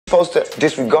supposed to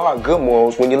disregard good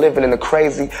morals when you're living in a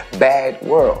crazy, bad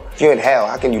world. If you're in hell,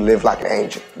 how can you live like an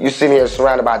angel? You're sitting here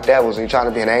surrounded by devils and you're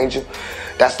trying to be an angel?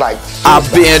 That's like suicide. I've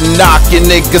been knocking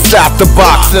niggas out the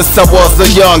box since I was a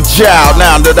young child.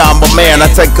 Now that I'm a man, I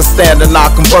take a stand and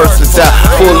knock them verses out.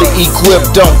 Fully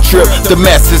equipped, don't trip. The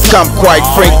message come quite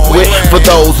frequent. For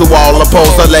those who all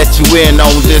oppose, I'll let you in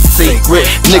on this secret.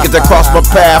 Niggas that cross my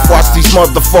path, watch these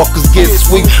motherfuckers get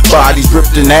sweet. Bodies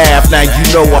ripped in half, now you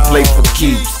know I play for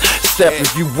keeps. Step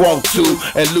if you want to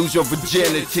and lose your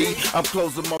virginity. I'm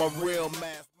closing my real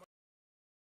man.